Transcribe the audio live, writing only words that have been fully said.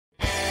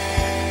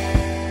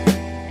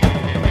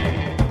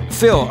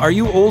Phil, are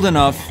you old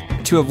enough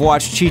to have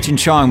watched Cheech and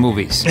Chong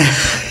movies?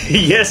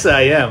 Yes,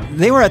 I am.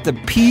 They were at the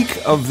peak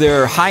of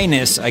their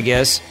highness, I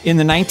guess, in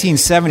the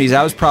 1970s.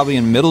 I was probably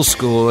in middle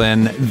school,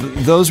 and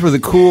those were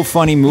the cool,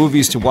 funny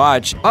movies to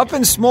watch. Up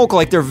in smoke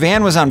like their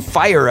van was on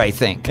fire, I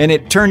think, and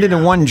it turned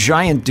into one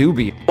giant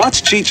doobie.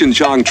 Watch Cheech and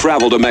Chong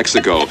travel to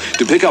Mexico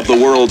to pick up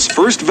the world's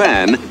first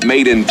van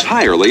made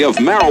entirely of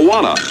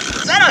marijuana.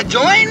 Is that a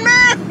joint,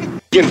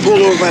 man? Getting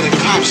pulled over by the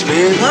cops,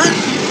 man.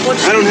 What?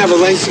 I don't have a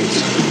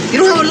license. You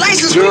don't have a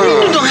license? What do you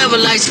mean you don't have a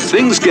license?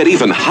 Things get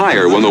even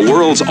higher when the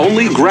world's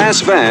only grass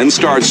van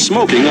starts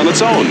smoking on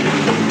its own.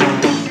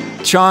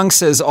 Chong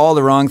says all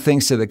the wrong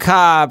things to the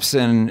cops,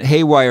 and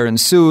haywire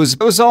ensues.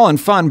 It was all in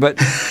fun, but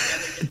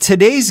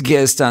today's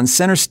guest on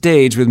Center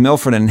Stage with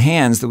Milford and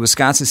Hands, the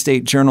Wisconsin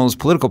State Journal's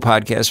political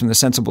podcast from the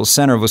Sensible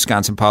Center of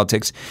Wisconsin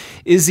politics,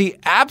 is the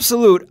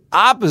absolute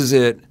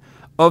opposite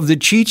of the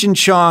Cheech and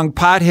Chong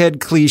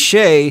pothead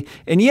cliche,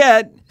 and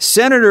yet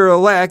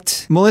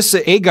Senator-elect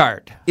Melissa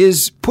Agard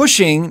is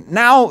pushing,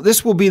 now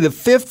this will be the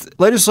 5th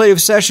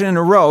legislative session in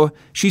a row,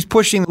 she's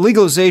pushing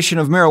legalization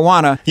of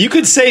marijuana. You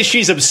could say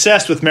she's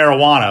obsessed with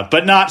marijuana,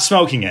 but not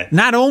smoking it.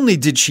 Not only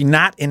did she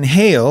not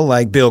inhale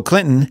like Bill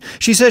Clinton,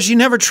 she says she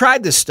never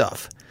tried this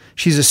stuff.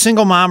 She's a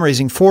single mom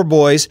raising 4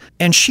 boys,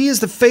 and she is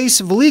the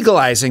face of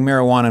legalizing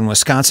marijuana in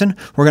Wisconsin.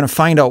 We're going to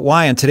find out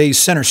why on today's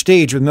Center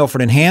Stage with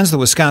Milford and Hands, the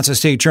Wisconsin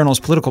State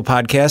Journal's political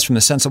podcast from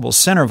the Sensible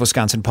Center of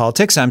Wisconsin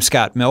politics. I'm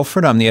Scott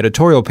Milford. I'm the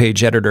editorial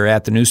page editor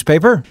at the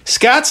newspaper.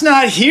 Scott's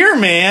not here,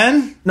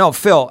 man. No,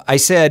 Phil, I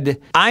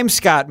said I'm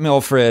Scott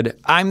Milford.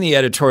 I'm the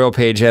editorial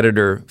page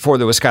editor for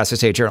the Wisconsin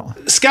State Journal.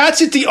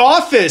 Scott's at the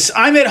office.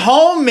 I'm at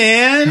home,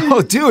 man.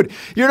 Oh, dude,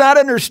 you're not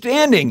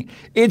understanding.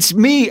 It's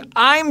me.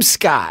 I'm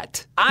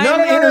Scott. No,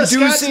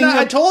 Introducing.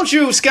 I told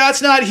you,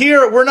 Scott's not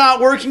here. We're not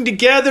working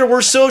together.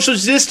 We're social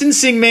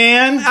distancing,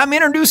 man. I'm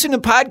introducing the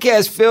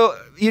podcast, Phil.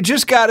 You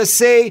just got to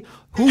say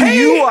who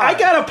you are. I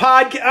got a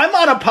podcast. I'm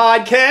on a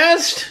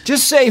podcast.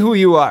 Just say who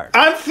you are.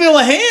 I'm Phil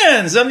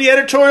Hands. I'm the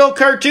editorial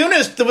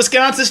cartoonist, the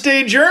Wisconsin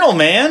State Journal,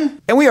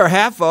 man. And we are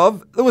half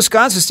of the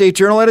Wisconsin State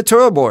Journal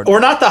editorial board. We're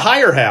not the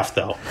higher half,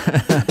 though.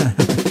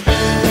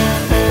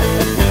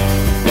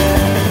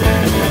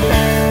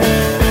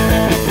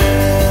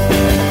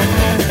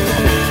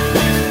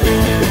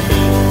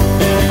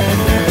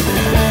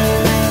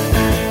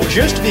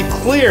 Just to be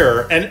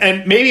clear,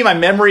 and maybe my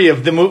memory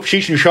of the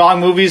Cheech and Chong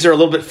movies are a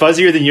little bit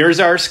fuzzier than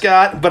yours are,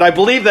 Scott, but I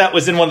believe that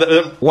was in one of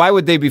the... Why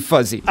would they be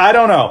fuzzy? I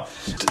don't know.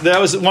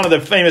 That was one of the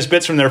famous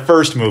bits from their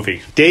first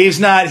movie. Dave's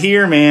not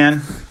here,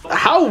 man.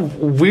 How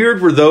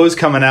weird were those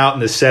coming out in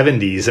the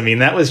 70s? I mean,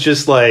 that was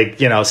just like,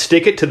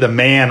 stick it to the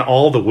man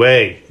all the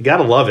way. You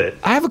gotta love it.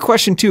 I have a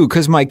question, too,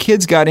 because my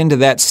kids got into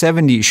that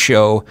 70s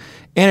show,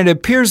 and it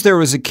appears there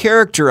was a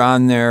character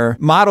on there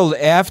modeled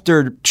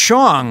after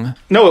Chong.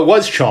 No, it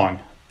was Chong.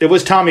 It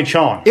was Tommy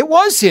Chong. It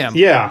was him?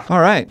 Yeah. All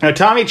right. Now,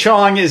 Tommy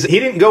Chong he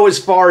didn't go as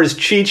far as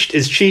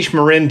Cheech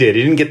Marin did.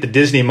 He didn't get the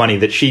Disney money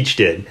that Cheech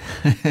did.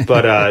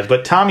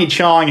 But Tommy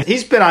Chong,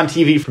 he's been on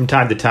TV from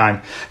time to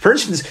time. For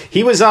instance,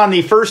 he was on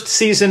the first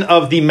season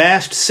of The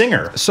Masked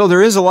Singer. So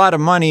there is a lot of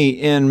money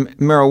in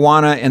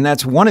marijuana, and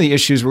that's one of the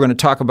issues we're going to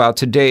talk about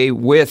today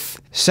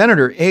with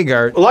Senator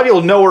Agard. A lot of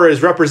people know her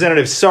as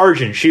Representative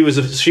Sargent. She was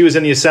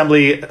in the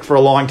Assembly for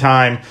a long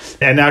time,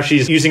 and now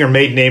she's using her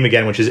maiden name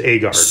again, which is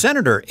Agard.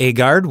 Senator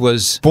Agard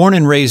was born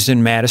and raised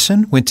in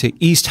Madison, went to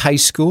East High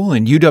School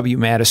and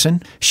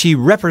UW-Madison. She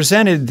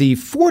represented the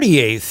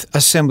 48th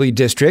Assembly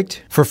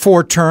District for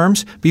 4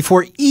 terms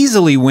before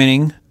easily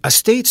winning a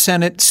state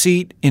Senate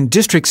seat in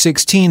District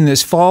 16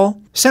 this fall.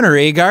 Senator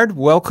Agard,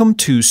 welcome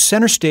to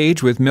Center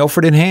Stage with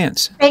Milford and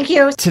Hands. Thank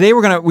you. Today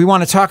we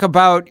want to talk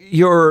about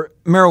your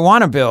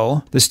marijuana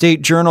bill. The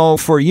State Journal,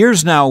 for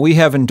years now, we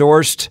have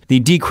endorsed the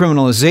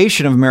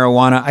decriminalization of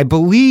marijuana. I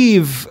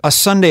believe a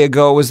Sunday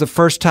ago was the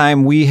first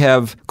time we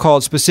have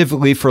called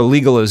specifically for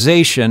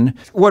legalization.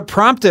 What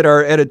prompted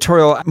our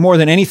editorial more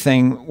than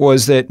anything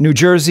was that New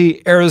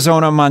Jersey,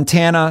 Arizona,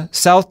 Montana,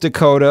 South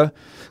Dakota,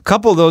 a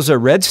couple of those are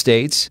red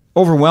states,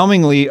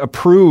 overwhelmingly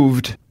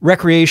approved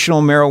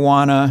recreational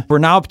marijuana. We're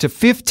now up to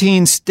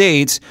 15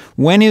 states.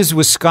 When is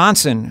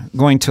Wisconsin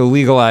going to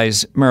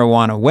legalize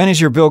marijuana? When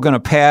is your bill going to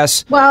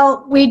pass?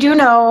 Well, we do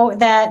know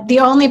that the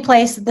only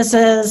place that this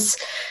is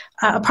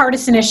a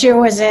partisan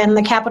issue is in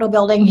the Capitol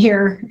building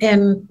here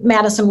in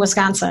Madison,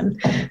 Wisconsin.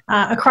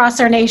 Across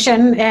our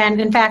nation, and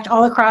in fact,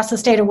 all across the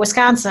state of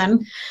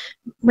Wisconsin,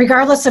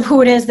 regardless of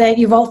who it is that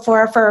you vote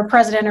for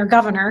president or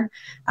governor,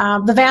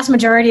 the vast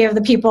majority of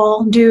the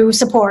people do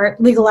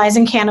support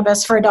legalizing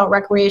cannabis for adult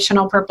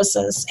recreational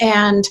purposes.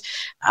 And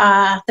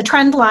the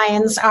trend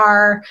lines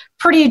are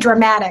pretty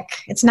dramatic.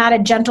 It's not a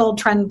gentle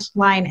trend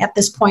line at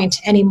this point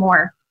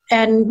anymore.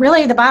 And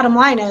really the bottom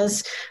line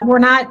is we're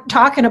not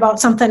talking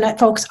about something that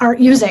folks aren't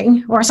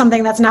using or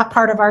something that's not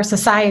part of our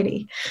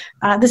society.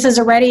 This is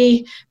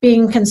already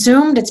being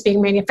consumed. It's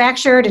being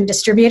manufactured and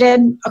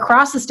distributed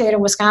across the state of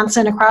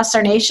Wisconsin, across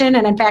our nation,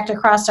 and in fact,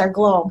 across our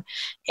globe.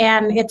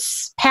 And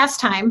it's past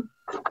time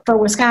for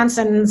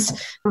Wisconsin's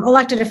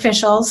elected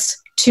officials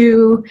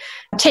to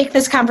take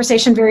this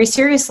conversation very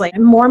seriously.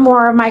 And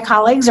more of my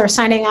colleagues are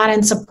signing on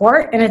in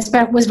support, and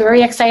was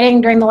very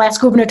exciting during the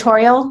last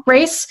gubernatorial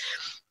race,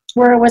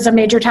 where it was a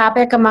major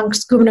topic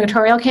amongst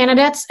gubernatorial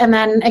candidates. And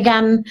then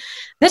again,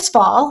 this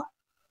fall,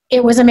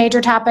 it was a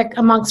major topic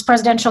amongst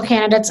presidential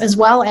candidates as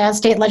well as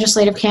state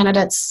legislative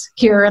candidates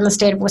here in the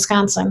state of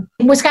Wisconsin.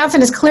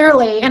 Wisconsin is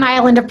clearly an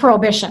island of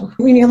prohibition.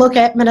 When you look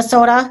at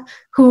Minnesota,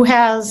 who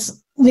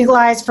has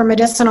legalized for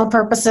medicinal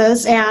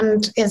purposes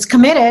and is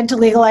committed to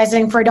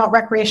legalizing for adult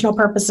recreational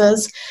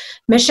purposes,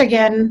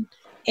 Michigan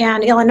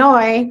and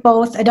Illinois,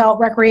 both adult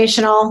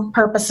recreational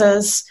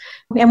purposes.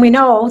 And we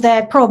know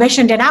that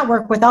prohibition did not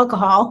work with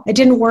alcohol. It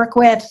didn't work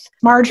with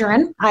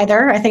margarine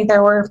either. I think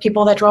there were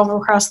people that drove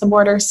across the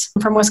borders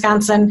from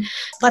Wisconsin.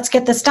 Let's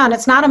get this done.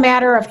 It's not a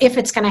matter of if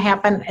it's going to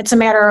happen. It's a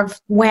matter of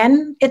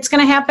when it's going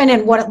to happen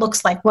and what it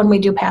looks like when we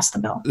do pass the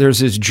bill. There's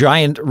this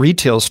giant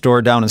retail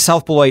store down in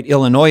South Beloit,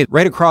 Illinois,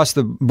 right across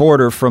the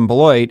border from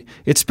Beloit.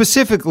 It's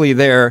specifically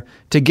there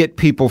to get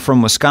people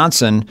from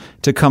Wisconsin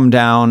to come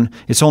down.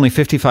 It's only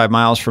 55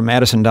 miles from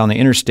Madison down the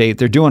interstate.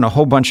 They're doing a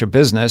whole bunch of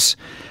business.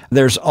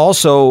 There's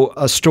also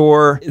a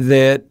store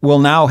that will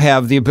now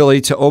have the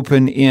ability to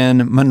open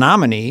in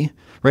Menominee,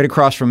 right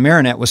across from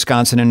Marinette,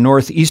 Wisconsin, in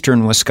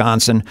northeastern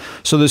Wisconsin.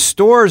 So the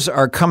stores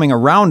are coming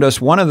around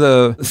us. One of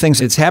the things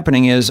that's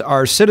happening is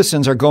our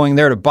citizens are going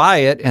there to buy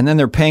it, and then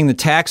they're paying the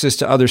taxes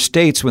to other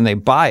states when they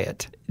buy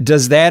it.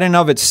 Does that in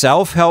of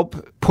itself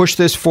help push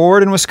this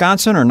forward in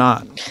Wisconsin or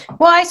not?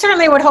 Well, I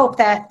certainly would hope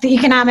that the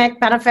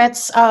economic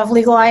benefits of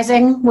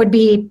legalizing would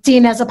be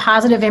seen as a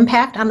positive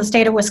impact on the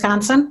state of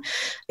Wisconsin.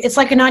 It's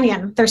like an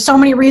onion. There's so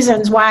many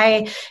reasons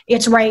why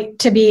it's right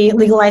to be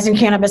legalizing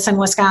cannabis in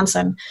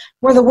Wisconsin.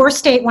 We're the worst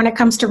state when it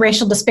comes to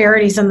racial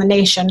disparities in the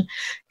nation.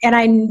 And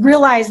I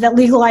realize that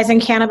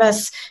legalizing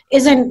cannabis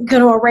isn't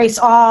going to erase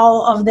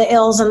all of the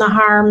ills and the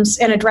harms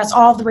and address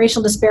all of the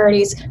racial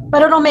disparities,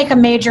 but it'll make a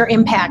major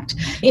impact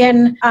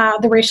in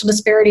the racial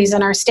disparities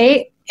in our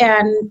state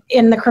and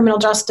in the criminal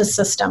justice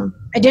system.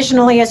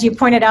 Additionally, as you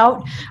pointed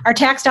out, our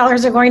tax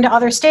dollars are going to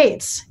other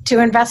states to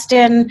invest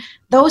in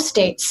those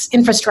states'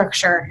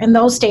 infrastructure and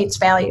those states'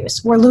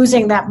 values. We're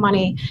losing that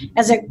money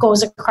as it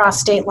goes across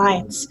state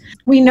lines.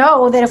 We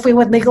know that if we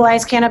would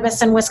legalize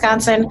cannabis in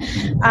Wisconsin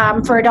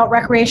for adult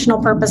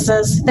recreational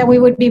purposes, that we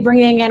would be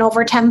bringing in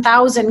over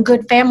 10,000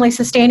 good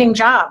family-sustaining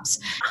jobs,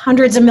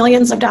 hundreds of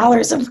millions of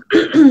dollars of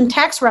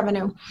tax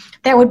revenue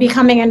that would be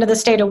coming into the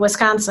state of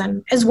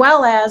Wisconsin, as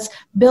well as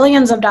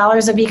billions of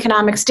dollars of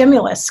economic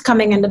stimulus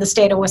coming into the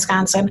state of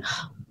Wisconsin,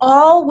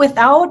 all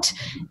without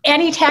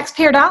any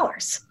taxpayer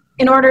dollars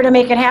in order to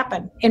make it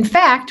happen. In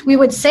fact, we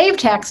would save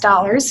tax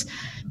dollars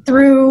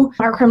through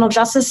our criminal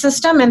justice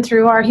system and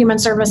through our human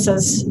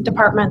services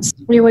departments.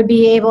 We would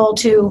be able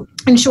to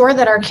ensure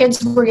that our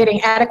kids were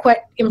getting adequate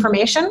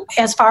information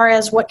as far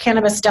as what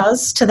cannabis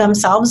does to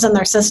themselves and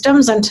their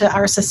systems and to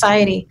our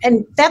society.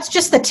 And that's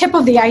just the tip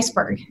of the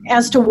iceberg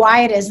as to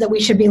why it is that we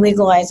should be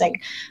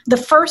legalizing. The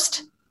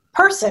first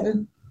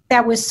person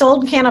that was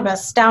sold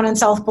cannabis down in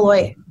South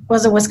Beloit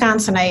was a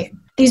Wisconsinite.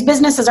 These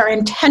businesses are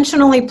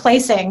intentionally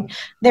placing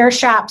their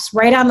shops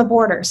right on the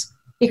borders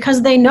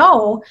because they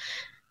know,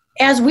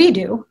 as we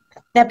do,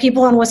 that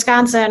people in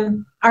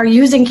Wisconsin are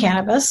using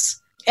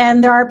cannabis.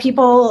 And there are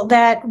people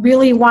that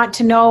really want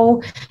to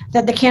know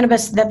that the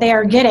cannabis that they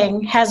are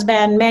getting has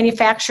been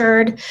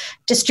manufactured,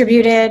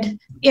 distributed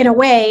in a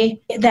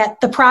way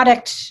that the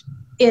product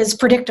is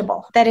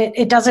predictable, that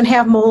it doesn't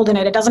have mold in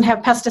it, it doesn't have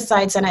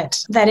pesticides in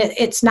it, that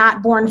it's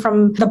not born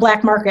from the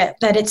black market,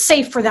 that it's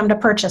safe for them to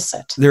purchase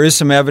it. There is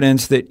some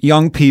evidence that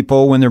young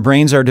people, when their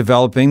brains are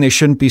developing, they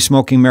shouldn't be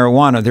smoking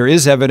marijuana. There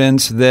is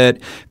evidence that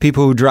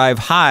people who drive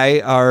high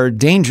are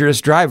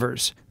dangerous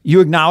drivers. You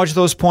acknowledge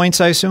those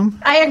points, I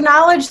assume? I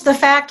acknowledge the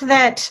fact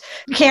that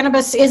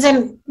cannabis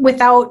isn't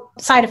without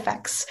side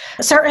effects.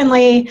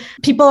 Certainly,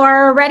 people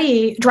are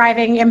already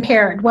driving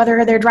impaired,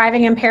 whether they're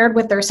driving impaired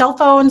with their cell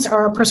phones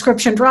or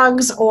prescription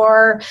drugs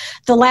or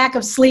the lack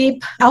of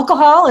sleep.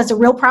 Alcohol is a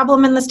real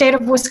problem in the state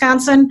of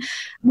Wisconsin.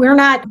 We're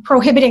not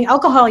prohibiting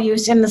alcohol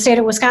use in the state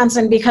of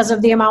Wisconsin because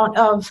of the amount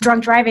of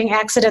drunk driving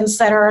accidents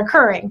that are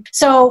occurring.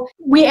 So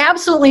we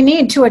absolutely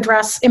need to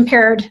address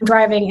impaired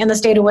driving in the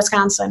state of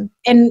Wisconsin.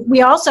 And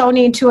we also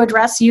need to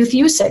address youth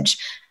usage.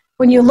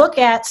 When you look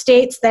at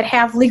states that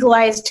have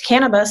legalized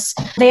cannabis,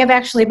 they have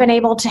actually been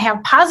able to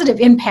have positive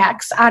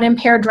impacts on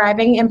impaired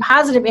driving and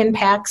positive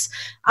impacts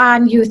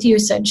on youth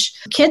usage.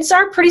 Kids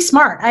are pretty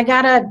smart. I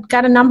got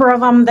a number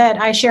of them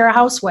that I share a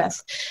house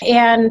with.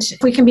 And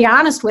if we can be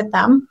honest with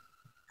them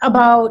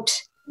about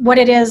what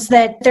it is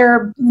that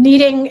they're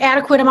needing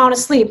adequate amount of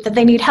sleep, that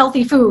they need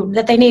healthy food,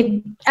 that they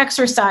need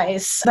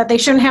exercise, that they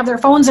shouldn't have their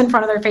phones in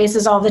front of their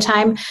faces all the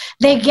time,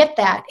 they get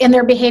that and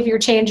their behavior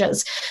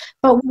changes.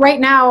 But right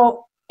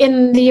now,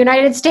 in the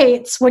United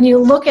States, when you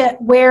look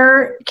at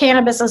where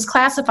cannabis is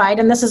classified,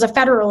 and this is a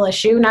federal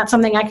issue, not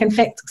something I can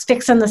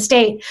fix in the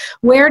state,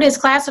 where it is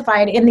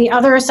classified in the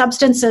other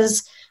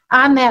substances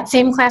on that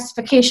same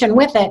classification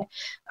with it,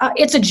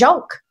 it's a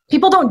joke.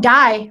 People don't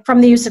die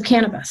from the use of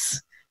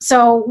cannabis.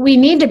 So we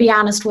need to be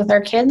honest with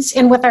our kids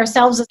and with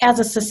ourselves as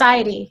a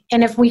society.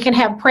 And if we can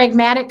have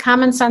pragmatic,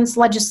 common sense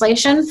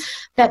legislation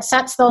that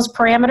sets those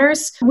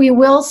parameters, we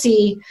will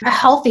see a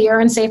healthier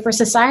and safer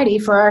society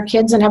for our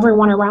kids and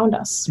everyone around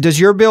us. Does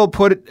your bill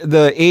put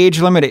the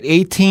age limit at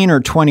 18 or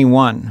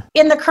 21?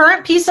 In the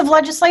current piece of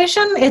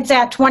legislation, it's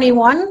at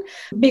 21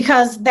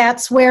 because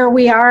that's where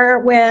we are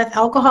with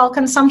alcohol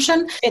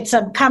consumption. It's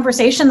a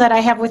conversation that I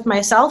have with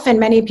myself and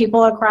many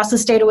people across the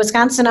state of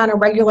Wisconsin on a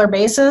regular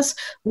basis.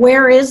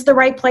 Where is the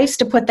right place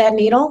to put that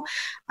needle?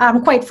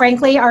 Quite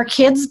frankly, our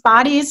kids'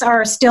 bodies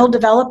are still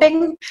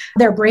developing.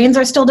 Their brains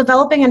are still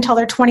developing until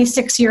they're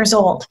 26 years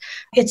old.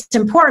 It's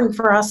important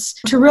for us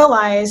to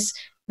realize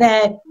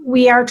that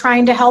we are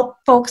trying to help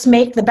folks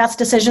make the best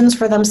decisions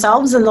for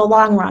themselves in the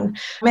long run.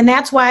 And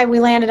that's why we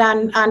landed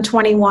on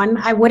 21.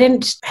 I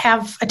wouldn't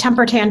have a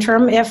temper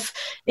tantrum if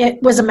it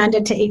was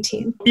amended to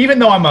 18. Even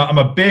though I'm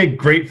a big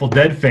Grateful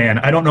Dead fan,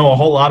 I don't know a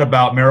whole lot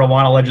about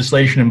marijuana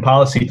legislation and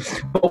policy.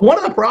 But one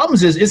of the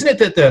problems isn't it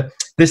that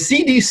the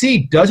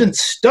CDC doesn't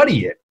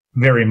study it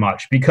very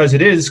much because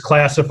it is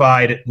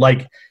classified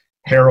like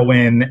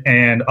heroin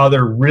and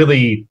other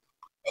really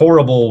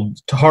horrible,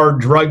 hard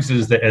drugs,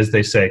 as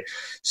they say.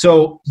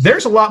 So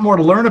there's a lot more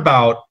to learn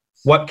about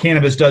what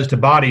cannabis does to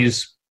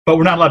bodies, but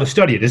we're not allowed to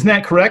study it. Isn't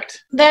that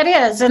correct? That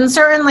is. And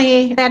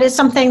certainly that is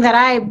something that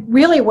I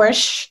really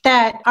wish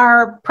that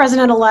our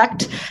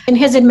president-elect and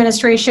his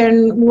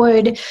administration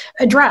would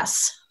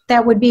address.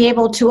 That would be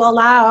able to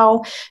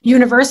allow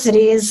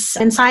universities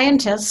and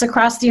scientists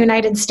across the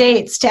United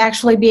States to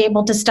actually be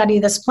able to study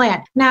this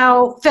plant.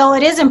 Now, Phil,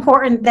 it is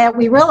important that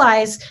we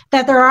realize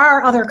that there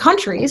are other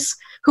countries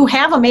who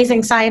have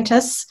amazing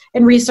scientists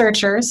and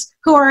researchers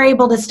who are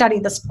able to study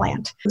this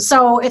plant.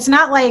 So it's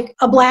not like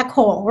a black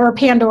hole or a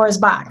Pandora's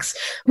box.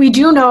 We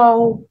do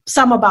know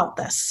some about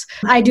this.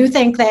 I do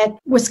think that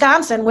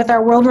Wisconsin, with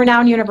our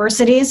world-renowned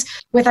universities,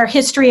 with our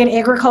history in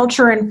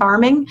agriculture and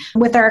farming,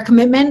 with our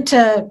commitment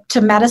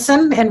to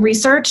medicine and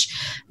research,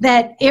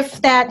 that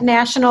if that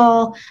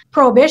national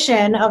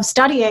prohibition of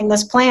studying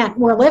this plant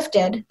were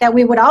lifted, that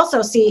we would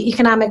also see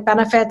economic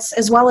benefits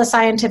as well as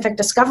scientific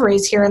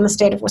discoveries here in the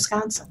state of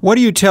Wisconsin. What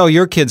do you tell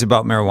your kids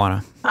about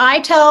marijuana?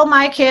 I tell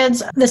my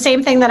kids the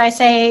same thing that I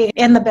say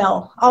in the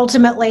bill.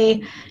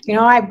 Ultimately,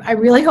 I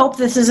really hope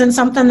this isn't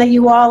something that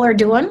you all are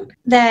doing,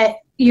 that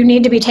you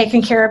need to be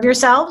taking care of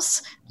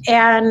yourselves,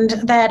 and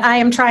that I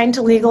am trying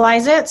to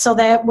legalize it so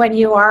that when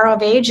you are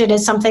of age, it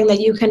is something that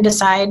you can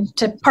decide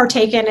to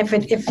partake in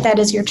if that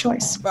is your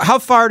choice. How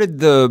far did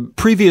the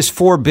previous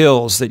 4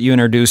 bills that you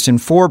introduced in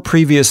 4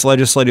 previous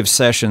legislative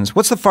sessions,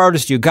 what's the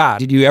farthest you got?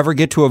 Did you ever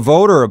get to a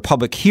vote or a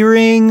public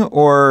hearing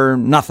or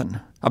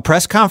nothing? A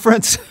press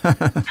conference?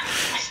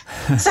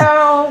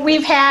 So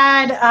we've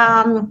had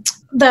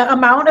the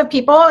amount of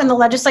people in the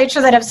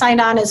legislature that have signed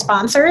on as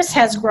sponsors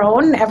has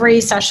grown every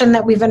session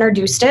that we've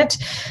introduced it.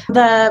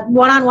 The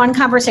one-on-one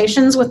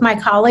conversations with my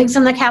colleagues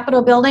in the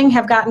Capitol building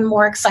have gotten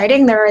more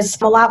exciting. There is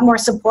a lot more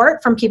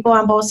support from people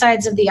on both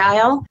sides of the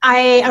aisle.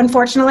 I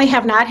unfortunately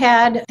have not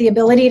had the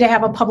ability to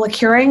have a public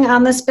hearing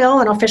on this bill,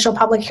 an official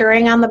public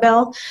hearing on the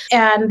bill,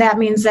 and that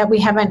means that we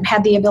haven't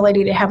had the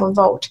ability to have a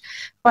vote.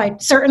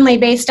 But certainly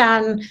based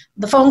on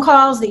the phone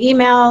calls, the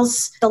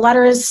emails, the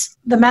letters,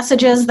 the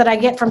messages that I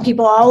get from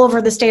people all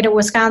over the state of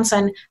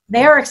Wisconsin,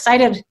 they are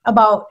excited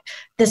about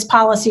this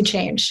policy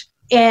change.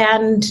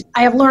 And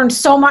I have learned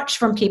so much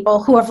from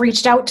people who have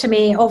reached out to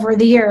me over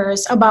the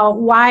years about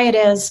why it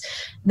is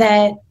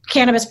that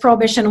cannabis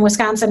prohibition in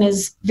Wisconsin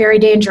is very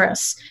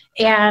dangerous,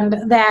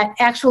 and that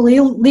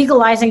actually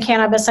legalizing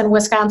cannabis in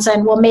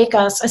Wisconsin will make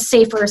us a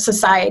safer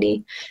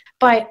society.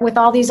 But with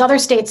all these other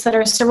states that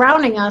are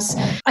surrounding us,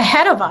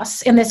 ahead of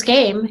us in this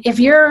game, if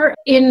you're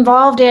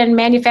involved in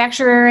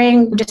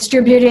manufacturing,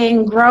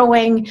 distributing,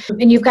 growing,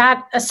 and you've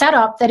got a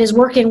setup that is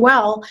working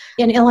well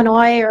in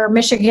Illinois or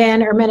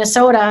Michigan or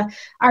Minnesota,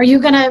 are you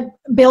going to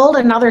build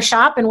another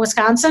shop in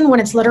Wisconsin when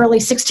it's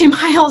literally 60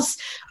 miles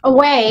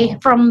away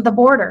from the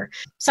border?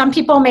 Some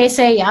people may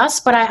say yes,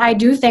 but I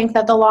do think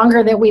that the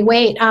longer that we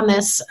wait on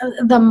this,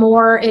 the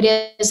more it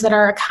is that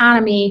our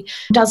economy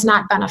does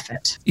not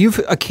benefit. You've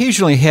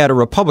occasionally had a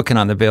Republican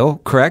on the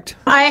bill, correct?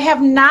 I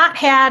have not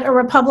had a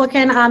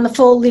Republican on the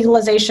full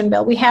legalization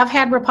bill. We have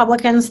had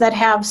Republicans that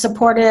have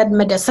supported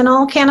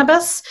medicinal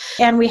cannabis,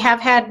 and we have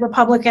had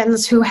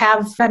Republicans who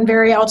have been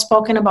very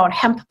outspoken about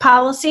hemp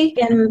policy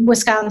in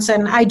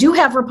Wisconsin. I do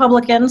have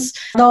Republicans,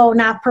 though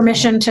not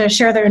permission to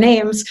share their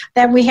names,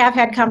 that we have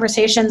had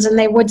conversations and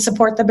they would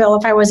support the bill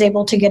if I was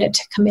able to get it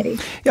to committee.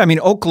 Yeah, I mean,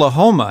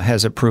 Oklahoma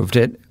has approved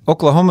it.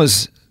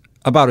 Oklahoma's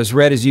about as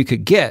red as you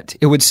could get.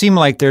 It would seem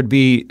like there'd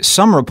be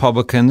some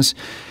Republicans,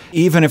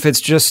 even if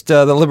it's just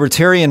the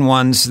libertarian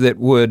ones, that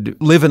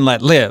would live and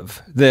let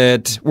live,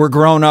 that we're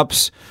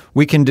grown-ups,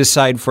 we can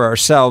decide for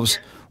ourselves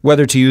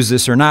whether to use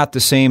this or not, the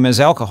same as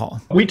alcohol.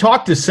 We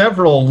talked to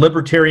several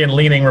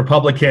libertarian-leaning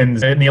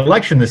Republicans in the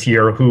election this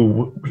year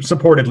who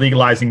supported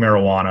legalizing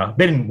marijuana.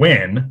 They didn't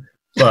win,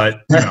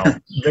 but,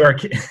 there are...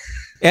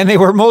 And they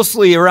were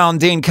mostly around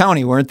Dane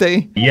County, weren't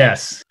they?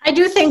 Yes. I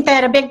do think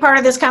that a big part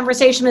of this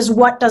conversation is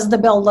what does the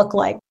bill look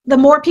like? The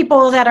more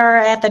people that are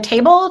at the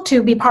table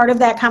to be part of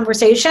that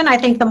conversation, I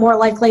think the more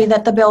likely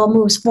that the bill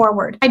moves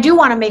forward. I do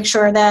want to make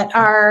sure that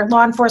our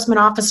law enforcement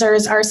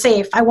officers are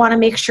safe. I want to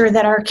make sure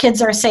that our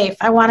kids are safe.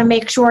 I want to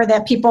make sure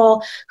that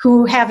people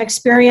who have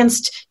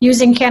experienced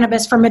using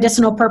cannabis for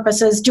medicinal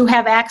purposes do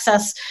have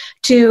access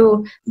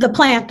to the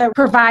plant that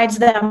provides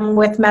them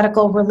with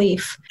medical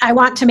relief. I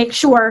want to make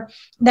sure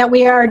that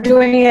we are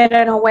doing it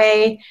in a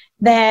way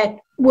that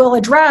will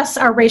address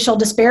our racial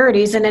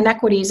disparities and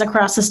inequities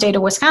across the state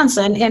of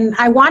Wisconsin. And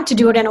I want to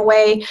do it in a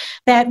way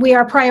that we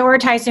are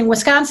prioritizing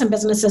Wisconsin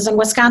businesses and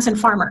Wisconsin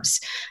farmers.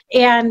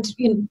 And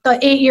in the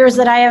 8 years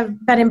that I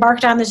have been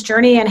embarked on this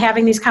journey and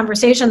having these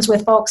conversations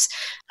with folks,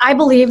 I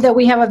believe that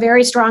we have a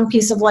very strong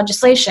piece of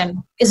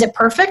legislation. Is it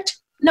perfect?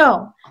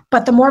 No.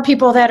 But the more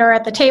people that are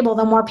at the table,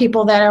 the more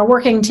people that are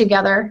working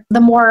together,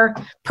 the more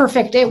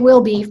perfect it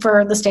will be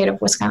for the state of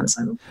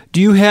Wisconsin.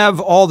 Do you have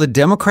all the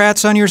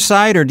Democrats on your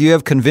side, or do you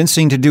have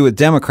convincing to do with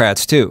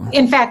Democrats too?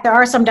 In fact, there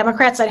are some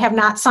Democrats that have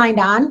not signed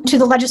on to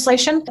the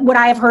legislation. What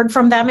I have heard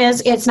from them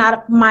is it's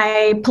not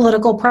my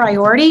political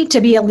priority to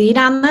be a lead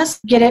on this.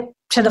 Get it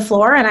to the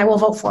floor and I will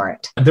vote for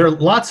it. There are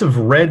lots of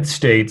red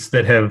states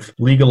that have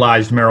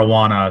legalized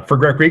marijuana for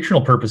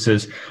recreational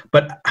purposes,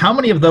 but how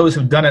many of those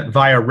have done it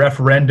via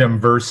referendum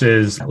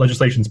versus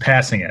legislations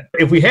passing it?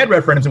 If we had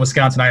referendums in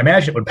Wisconsin, I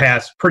imagine it would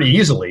pass pretty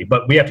easily,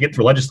 but we have to get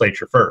through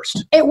legislature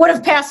first. It would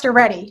have passed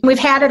already. We've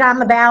had it on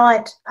the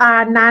ballot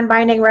on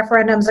non-binding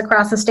referendums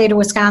across the state of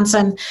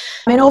Wisconsin.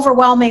 And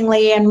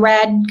overwhelmingly in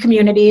red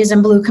communities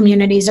and blue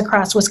communities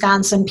across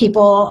Wisconsin,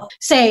 people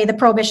say the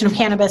prohibition of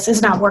cannabis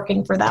is not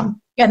working for them.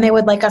 And they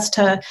would like us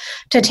to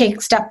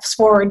take steps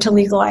forward to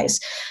legalize.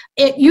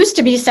 It used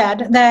to be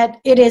said that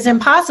it is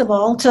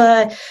impossible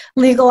to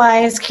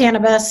legalize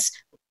cannabis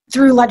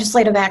through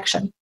legislative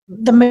action.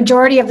 The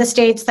majority of the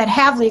states that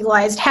have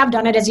legalized have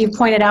done it, as you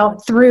pointed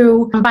out,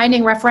 through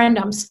binding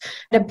referendums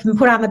that have been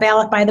put on the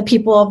ballot by the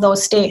people of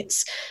those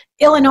states.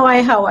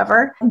 Illinois,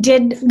 however,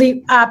 did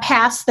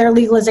pass their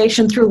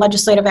legalization through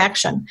legislative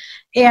action.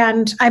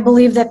 And I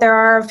believe that there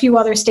are a few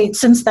other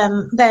states since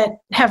then that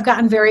have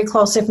gotten very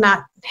close, if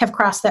not have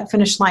crossed that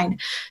finish line.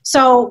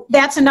 So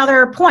that's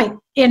another point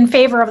in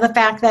favor of the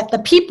fact that the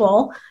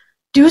people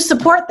do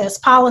support this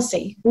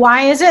policy.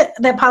 Why is it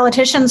that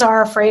politicians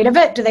are afraid of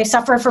it? Do they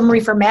suffer from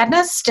reefer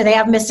madness? Do they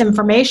have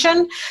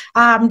misinformation?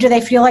 Do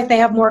they feel like they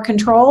have more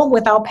control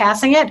without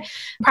passing it?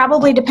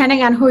 Probably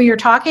depending on who you're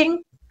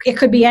talking. It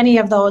could be any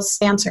of those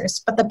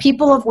answers. But the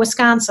people of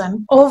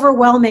Wisconsin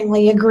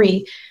overwhelmingly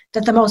agree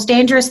that the most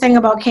dangerous thing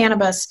about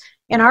cannabis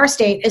in our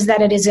state is that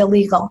it is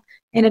illegal.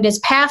 And it is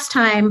past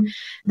time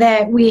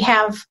that we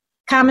have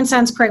common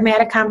sense,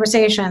 pragmatic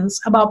conversations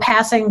about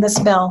passing this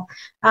bill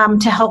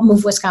to help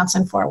move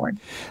Wisconsin forward.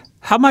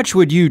 How much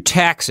would you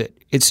tax it?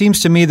 It seems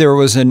to me there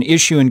was an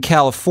issue in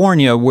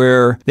California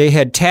where they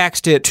had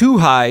taxed it too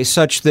high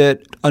such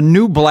that a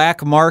new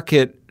black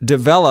market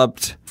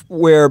developed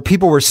where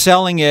people were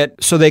selling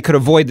it so they could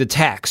avoid the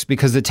tax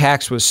because the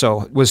tax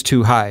was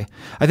too high.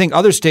 I think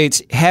other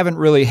states haven't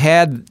really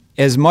had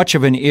as much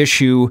of an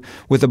issue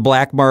with the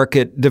black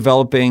market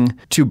developing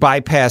to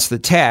bypass the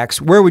tax.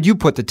 Where would you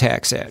put the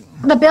tax at?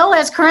 The bill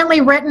as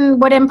currently written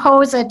would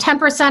impose a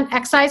 10%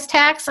 excise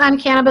tax on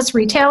cannabis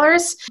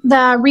retailers.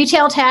 The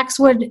retail tax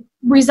would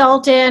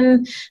result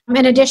in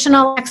an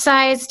additional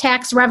excise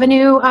tax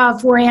revenue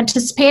of, we're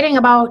anticipating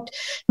about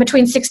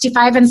between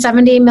 $65 and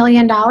 $70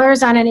 million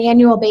on an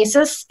annual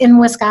basis in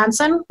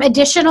Wisconsin.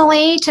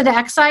 Additionally to the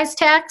excise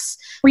tax,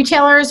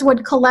 retailers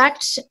would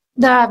collect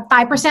the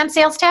 5%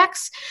 sales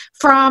tax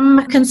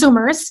from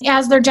consumers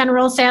as their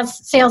general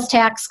sales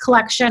tax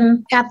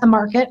collection at the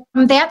market.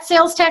 That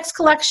sales tax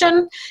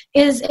collection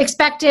is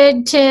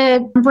expected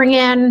to bring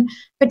in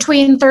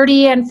between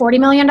 $30 and $40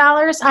 million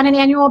on an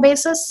annual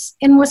basis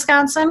in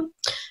Wisconsin.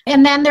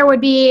 And then there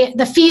would be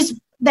the fees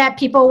that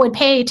people would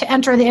pay to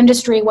enter the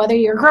industry, whether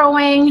you're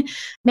growing,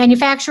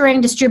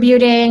 manufacturing,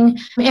 distributing,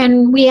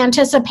 and we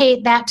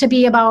anticipate that to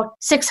be about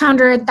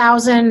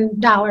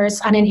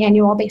 $600,000 on an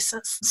annual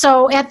basis.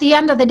 So at the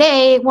end of the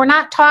day, we're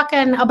not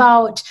talking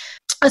about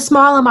a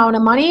small amount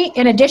of money.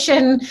 In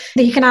addition,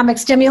 the economic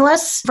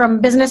stimulus from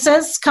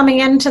businesses coming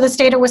into the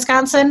state of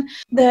Wisconsin,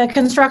 the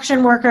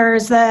construction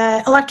workers,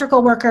 the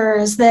electrical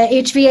workers, the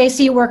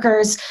HVAC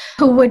workers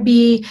who would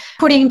be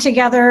putting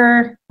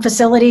together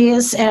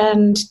facilities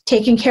and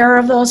taking care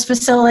of those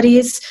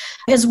facilities,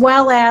 as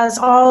well as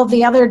all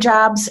the other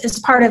jobs as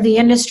part of the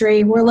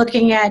industry. We're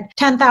looking at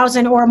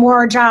 10,000 or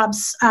more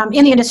jobs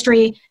in the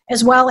industry,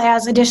 as well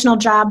as additional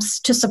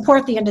jobs to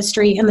support the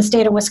industry in the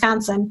state of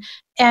Wisconsin.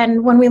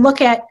 And when we look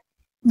at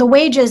the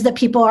wages that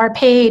people are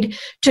paid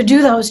to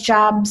do those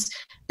jobs,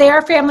 they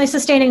are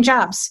family-sustaining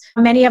jobs.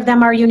 Many of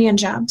them are union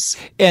jobs.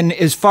 And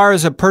as far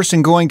as a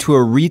person going to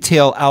a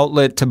retail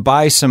outlet to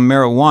buy some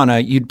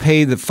marijuana, you'd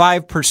pay the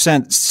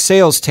 5%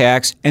 sales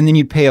tax, and then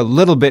you'd pay a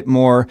little bit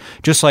more,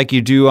 just like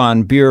you do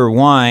on beer or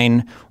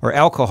wine or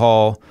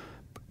alcohol,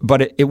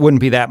 but it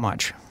wouldn't be that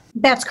much.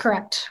 That's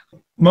correct.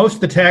 most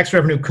of the tax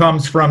revenue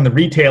comes from the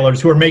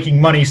retailers who are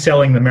making money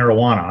selling the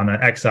marijuana on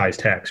the excise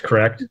tax,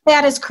 correct?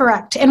 That is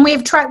correct. And we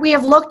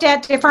have looked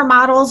at different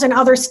models in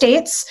other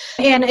states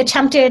and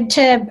attempted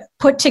to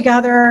put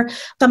together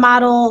the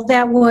model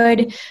that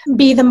would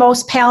be the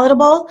most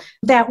palatable,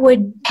 that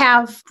would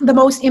have the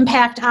most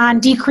impact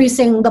on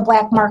decreasing the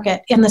black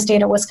market in the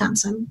state of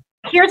Wisconsin.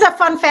 Here's a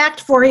fun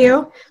fact for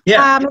you.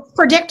 Yeah. It's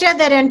predicted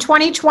that in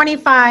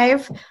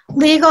 2025,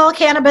 legal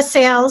cannabis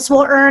sales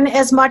will earn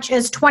as much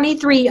as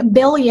 $23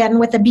 billion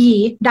with a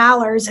B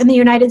dollars in the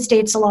United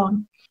States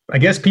alone. I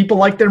guess people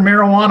like their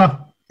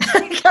marijuana.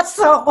 I guess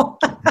so.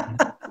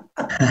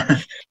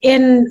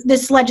 In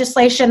this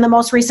legislation, the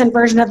most recent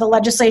version of the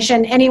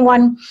legislation,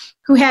 anyone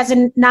who has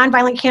a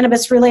nonviolent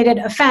cannabis-related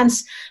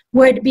offense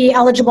would be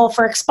eligible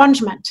for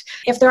expungement.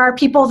 If there are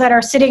people that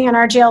are sitting in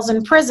our jails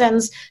and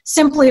prisons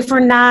simply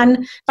for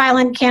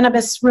nonviolent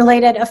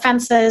cannabis-related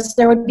offenses,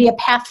 there would be a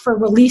path for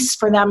release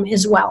for them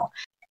as well.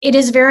 It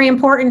is very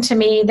important to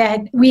me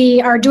that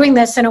we are doing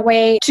this in a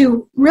way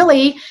to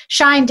really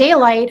shine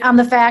daylight on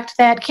the fact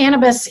that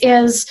cannabis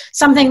is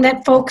something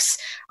that folks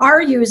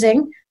are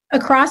using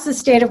across the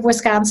state of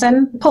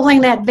Wisconsin, pulling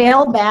that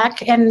veil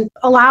back and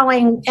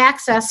allowing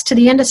access to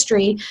the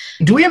industry.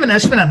 Do we have an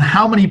estimate on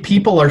how many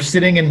people are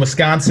sitting in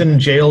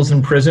Wisconsin jails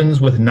and prisons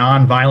with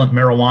nonviolent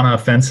marijuana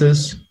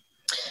offenses?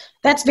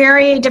 That's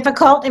very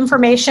difficult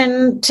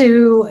information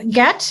to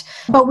get,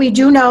 but we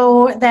do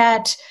know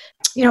that,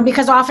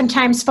 because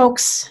oftentimes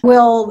folks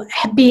will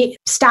be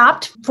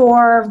stopped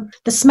for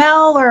the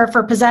smell or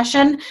for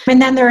possession,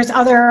 and then there's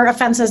other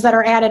offenses that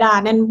are added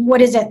on. And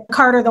what is it?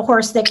 Cart or the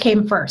horse that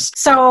came first.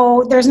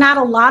 So there's not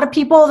a lot of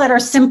people that are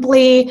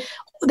simply,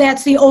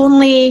 that's the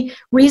only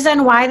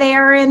reason why they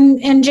are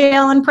in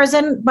jail and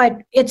prison,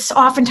 but it's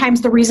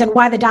oftentimes the reason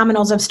why the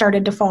dominoes have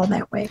started to fall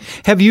that way.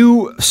 Have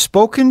you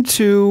spoken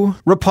to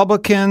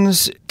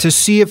Republicans to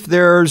see if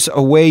there's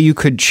a way you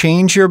could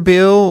change your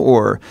bill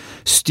or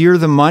steer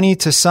the money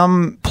to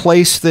some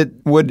place that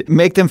would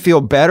make them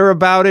feel better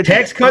about it?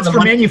 Tax cuts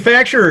for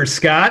manufacturers,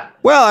 Scott.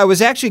 Well, I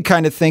was actually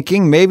kind of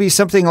thinking maybe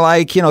something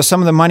like,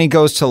 some of the money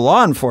goes to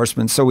law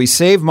enforcement. So we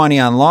save money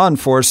on law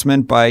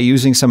enforcement by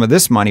using some of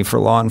this money for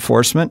law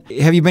enforcement.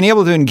 Have you been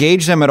able to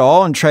engage them at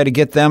all and try to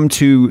get them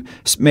to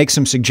make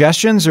some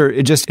suggestions, or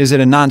is it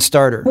a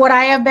non-starter? What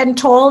I have been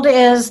told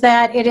is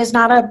that it is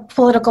not a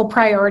political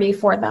priority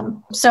for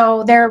them.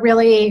 So they're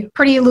really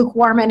pretty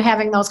lukewarm in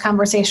having those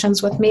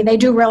conversations with me. They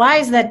do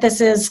realize that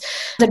this is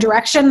the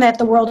direction that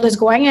the world is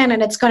going in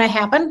and it's going to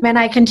happen. And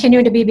I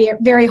continue to be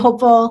very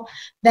hopeful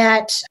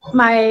that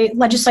my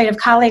legislative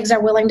colleagues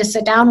are willing to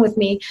sit down with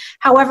me.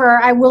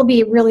 However, I will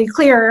be really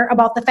clear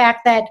about the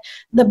fact that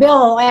the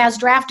bill as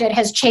drafted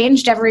has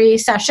changed every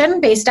session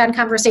based on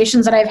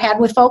conversations that I've had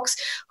with folks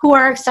who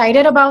are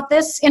excited about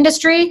this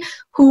industry,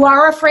 who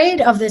are afraid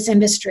of this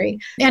industry,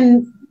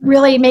 and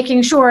really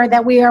making sure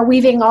that we are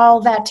weaving all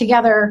that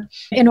together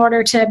in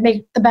order to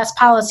make the best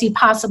policy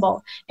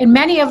possible. And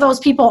many of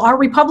those people are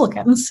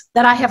Republicans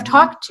that I have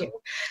talked to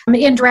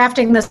in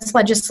drafting this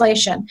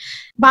legislation.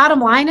 Bottom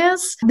line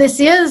is, this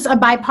is a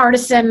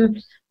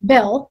bipartisan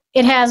bill.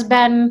 It has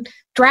been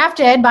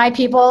drafted by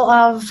people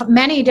of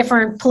many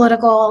different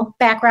political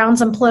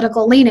backgrounds and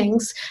political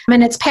leanings.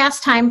 And it's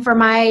past time for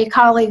my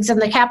colleagues in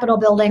the Capitol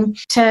building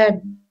to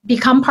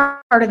become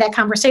part of that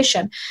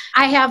conversation.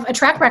 I have a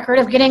track record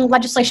of getting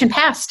legislation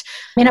passed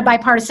in a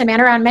bipartisan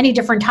manner on many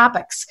different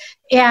topics.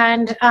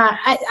 And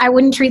I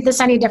wouldn't treat this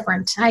any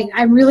different.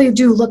 I really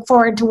do look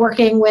forward to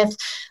working with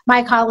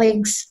my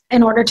colleagues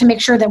in order to make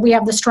sure that we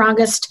have the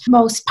strongest,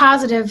 most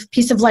positive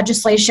piece of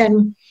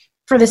legislation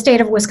for the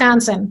state of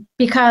Wisconsin.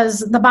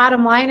 Because the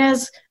bottom line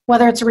is,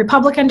 whether it's a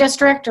Republican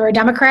district or a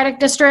Democratic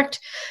district,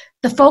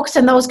 the folks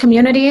in those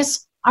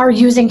communities are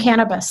using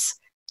cannabis.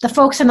 The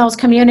folks in those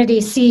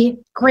communities see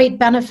great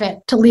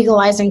benefit to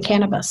legalizing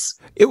cannabis.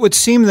 It would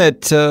seem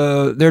that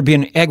there'd be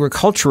an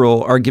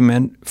agricultural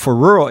argument for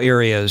rural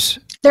areas.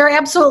 There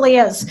absolutely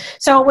is.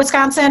 So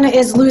Wisconsin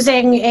is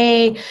losing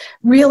a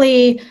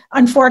really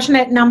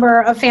unfortunate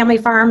number of family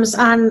farms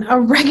on a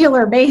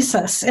regular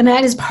basis, and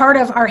that is part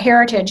of our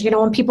heritage.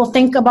 When people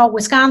think about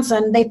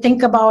Wisconsin, they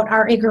think about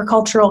our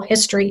agricultural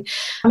history.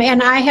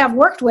 And I have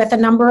worked with a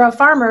number of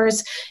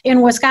farmers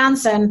in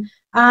Wisconsin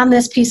on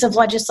this piece of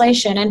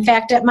legislation. In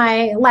fact, at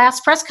my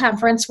last press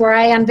conference where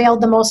I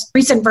unveiled the most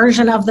recent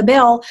version of the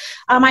bill,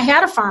 I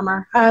had a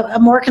farmer, a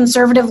more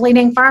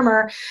conservative-leaning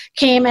farmer,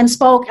 came and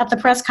spoke at the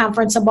press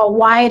conference about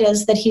why it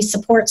is that he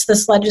supports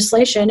this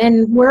legislation.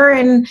 And we're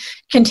in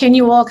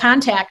continual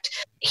contact.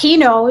 He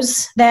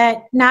knows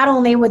that not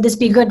only would this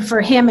be good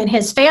for him and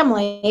his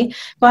family,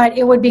 but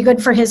it would be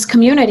good for his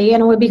community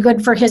and it would be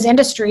good for his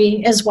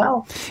industry as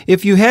well.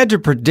 If you had to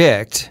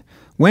predict,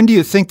 when do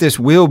you think this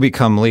will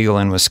become legal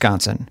in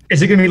Wisconsin?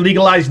 Is it going to be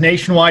legalized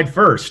nationwide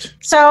first?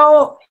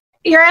 So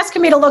you're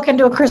asking me to look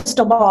into a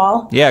crystal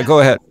ball. Yeah,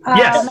 go ahead.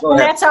 Yes. And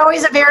that's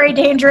always a very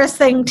dangerous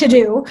thing to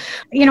do.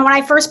 When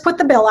I first put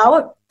the bill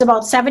out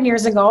about 7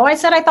 years ago, I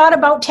said I thought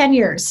about 10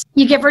 years.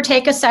 You give or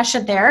take a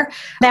session there.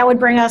 That would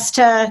bring us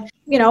to,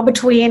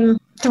 between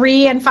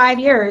 3 and 5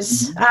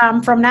 years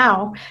from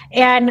now.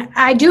 And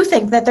I do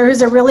think that there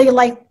is a really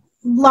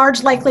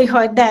large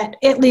likelihood that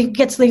it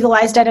gets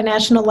legalized at a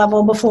national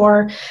level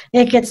before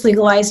it gets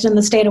legalized in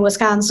the state of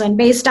Wisconsin,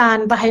 based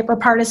on the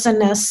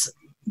hyperpartisanness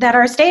that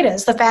our state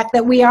is. The fact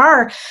that we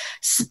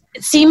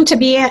seem to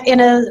be in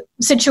a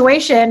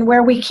situation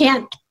where we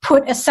can't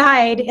put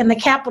aside in the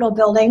Capitol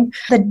building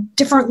the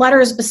different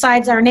letters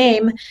besides our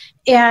name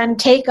and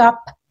take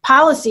up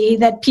policy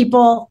that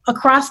people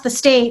across the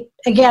state,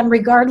 again,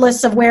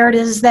 regardless of where it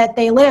is that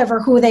they live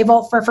or who they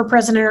vote for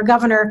president or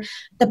governor,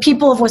 the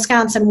people of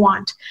Wisconsin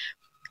want.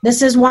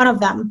 This is one of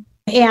them.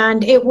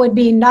 And it would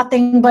be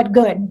nothing but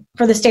good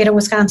for the state of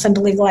Wisconsin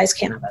to legalize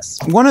cannabis.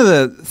 One of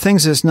the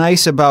things that's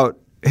nice about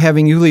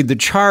having you lead the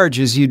charge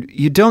is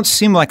you don't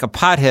seem like a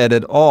pothead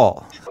at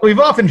all. We've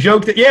often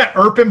joked that,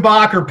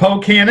 Erpenbach or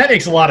Pocan, that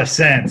makes a lot of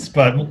sense,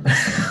 but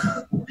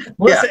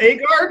Melissa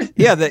Agard?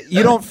 Yeah, that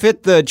you don't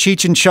fit the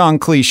Cheech and Chong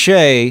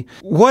cliche.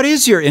 What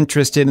is your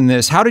interest in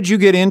this? How did you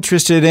get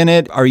interested in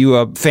it? Are you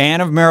a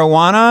fan of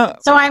marijuana?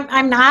 So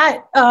I'm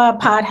not a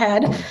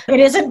pothead.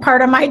 It isn't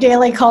part of my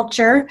daily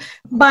culture,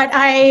 but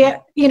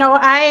I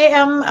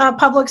am a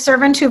public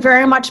servant who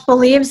very much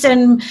believes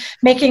in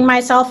making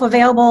myself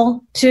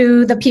available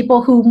to the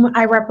people whom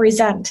I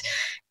represent.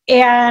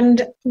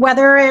 And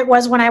whether it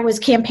was when I was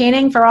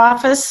campaigning for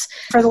office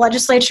for the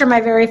legislature,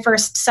 my very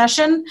first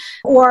session,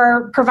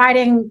 or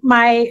providing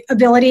my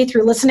ability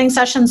through listening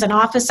sessions and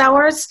office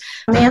hours,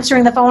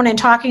 answering the phone and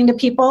talking to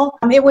people,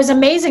 it was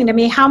amazing to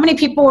me how many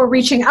people were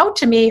reaching out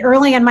to me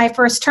early in my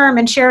first term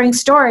and sharing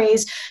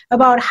stories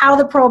about how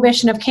the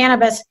prohibition of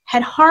cannabis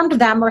had harmed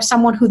them or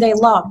someone who they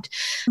loved.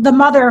 The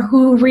mother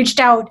who reached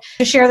out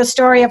to share the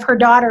story of her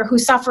daughter who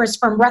suffers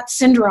from Rett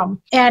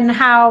syndrome, and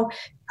how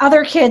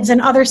other kids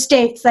in other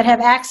states that have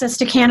access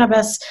to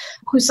cannabis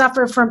who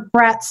suffer from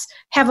Rett's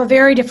have a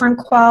very different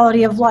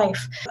quality of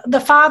life. The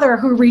father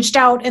who reached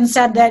out and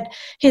said that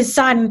his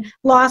son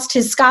lost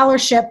his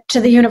scholarship to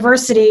the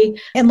university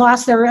and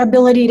lost their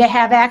ability to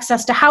have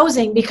access to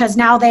housing because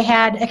now they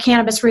had a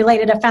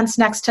cannabis-related offense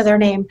next to their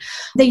name.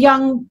 The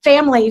young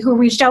family who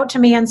reached out to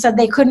me and said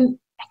they couldn't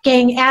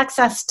gain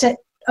access to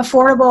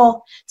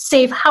affordable,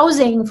 safe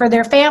housing for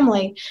their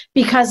family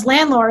because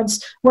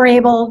landlords were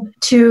able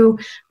to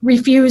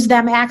refuse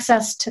them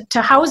access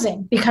to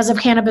housing because of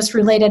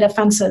cannabis-related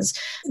offenses.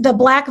 The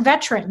Black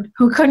veteran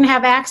who couldn't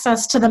have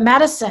access to the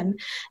medicine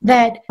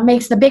that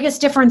makes the biggest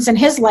difference in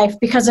his life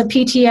because of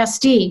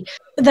PTSD.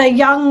 The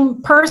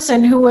young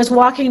person who was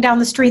walking down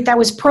the street that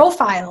was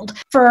profiled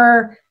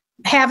for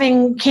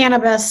having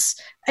cannabis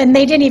and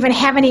they didn't even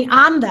have any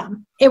on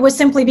them. It was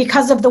simply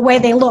because of the way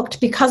they looked,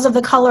 because of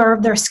the color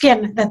of their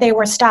skin that they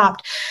were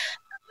stopped.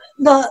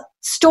 The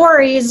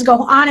stories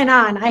go on and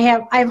on. I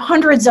have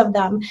hundreds of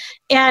them.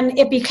 And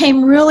it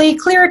became really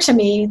clear to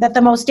me that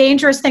the most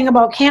dangerous thing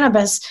about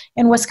cannabis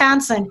in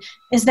Wisconsin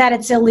is that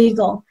it's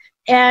illegal.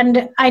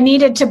 And I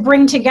needed to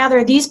bring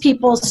together these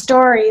people's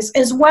stories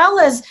as well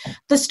as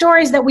the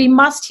stories that we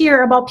must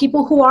hear about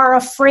people who are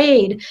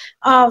afraid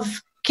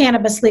of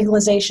cannabis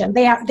legalization.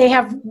 They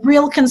have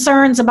real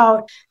concerns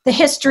about the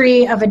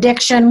history of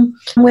addiction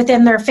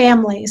within their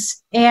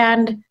families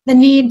and the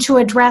need to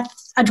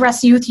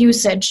address youth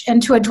usage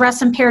and to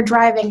address impaired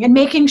driving and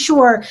making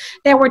sure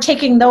that we're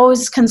taking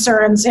those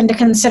concerns into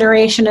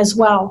consideration as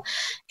well.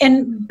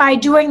 And by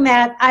doing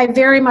that, I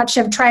very much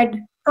have tried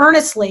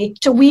earnestly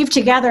to weave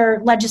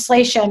together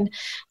legislation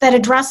that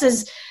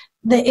addresses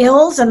the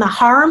ills and the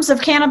harms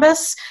of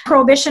cannabis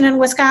prohibition in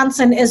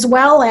Wisconsin, as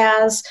well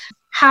as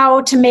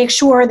how to make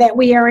sure that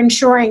we are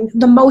ensuring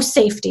the most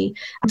safety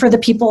for the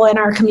people in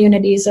our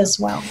communities as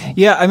well.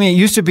 Yeah, I mean, it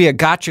used to be a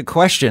gotcha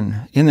question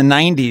in the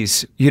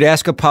 90s. You'd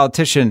ask a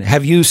politician,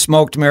 have you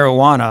smoked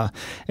marijuana?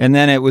 And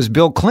then it was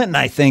Bill Clinton,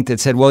 I think,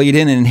 that said, well, you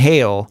didn't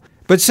inhale.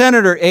 But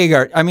Senator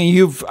Agard, I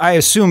mean, I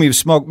assume you've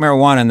smoked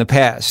marijuana in the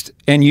past,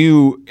 and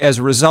you, as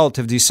a result,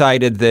 have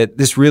decided that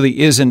this really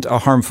isn't a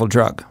harmful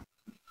drug.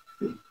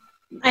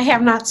 I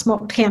have not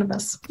smoked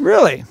cannabis.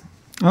 Really?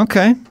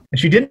 Okay.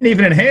 She didn't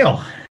even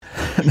inhale.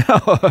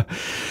 No.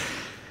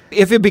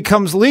 If it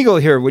becomes legal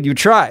here, would you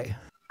try?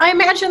 I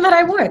imagine that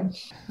I would.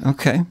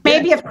 Okay.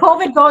 Maybe if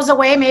COVID goes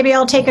away, maybe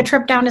I'll take a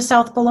trip down to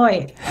South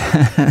Beloit.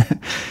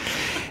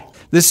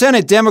 The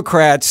Senate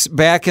Democrats,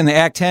 back in the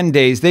Act 10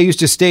 days, they used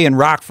to stay in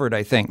Rockford,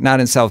 I think, not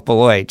in South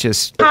Beloit.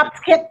 Just hop,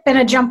 skip, and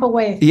a jump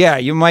away. Yeah,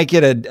 you might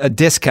get a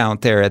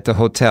discount there at the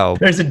hotel.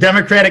 There's a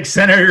Democratic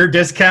senator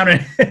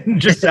discount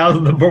just south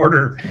of the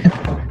border.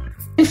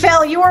 And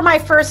Phil, you were my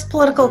first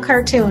political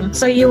cartoon,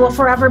 so you will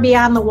forever be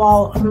on the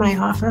wall of my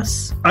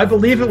office. I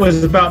believe it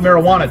was about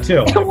marijuana,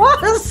 too. It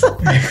was.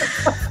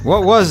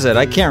 What was it?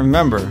 I can't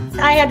remember.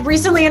 I had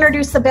recently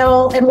introduced the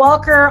bill, and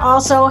Walker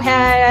also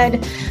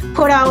had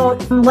put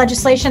out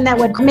legislation that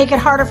would make it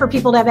harder for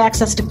people to have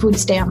access to food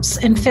stamps.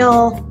 And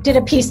Phil did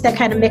a piece that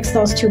kind of mixed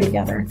those two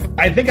together.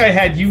 I think I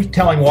had you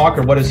telling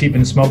Walker, what has he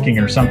been smoking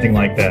or something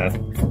like that.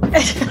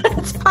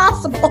 It's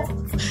possible.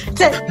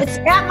 It's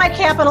at my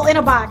Capitol in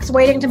a box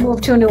waiting to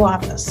move to a new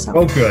office. So.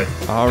 Oh, good.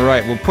 All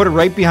right. We'll put it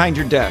right behind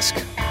your desk.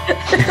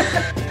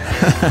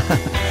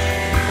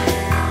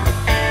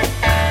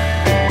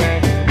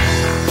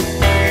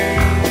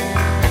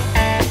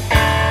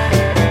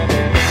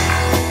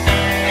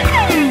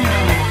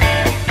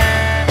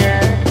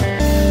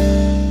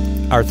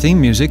 Our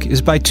theme music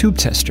is by Tube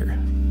Tester.